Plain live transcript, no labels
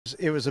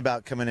It was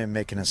about coming in and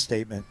making a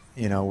statement.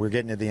 You know, we're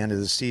getting to the end of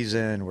the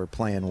season, we're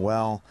playing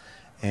well,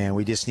 and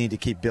we just need to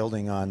keep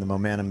building on the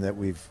momentum that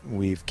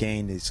we've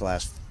gained these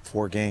last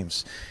 4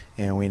 games.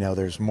 And we know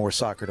there's more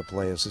soccer to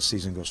play as the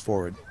season goes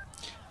forward.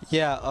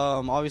 Yeah,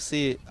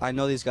 obviously I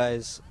know these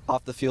guys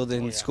off the field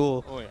in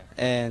school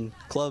and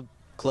club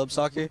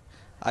soccer.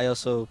 I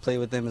also play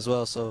with them as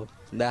well, so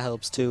that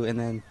helps too. And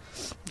then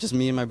just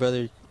me and my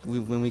brother,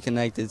 when we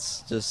connect,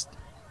 it's just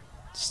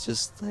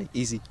like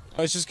easy.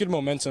 It's just good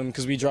momentum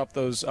because we dropped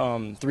those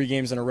 3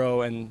 games in a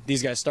row, and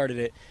these guys started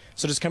it.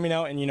 So just coming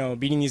out and, you know,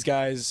 beating these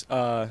guys,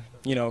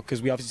 you know,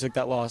 because we obviously took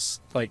that loss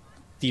like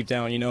deep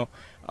down, you know.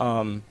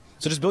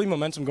 So just building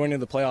momentum going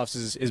into the playoffs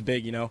is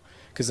big, you know,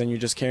 because then you're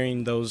just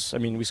carrying those. I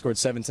mean, we scored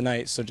 7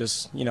 tonight, so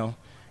just, you know,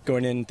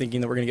 going in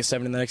thinking that we're going to get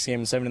 7 in the next game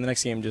and 7 in the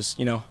next game, just,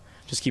 you know,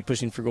 just keep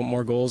pushing for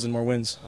more goals and more wins.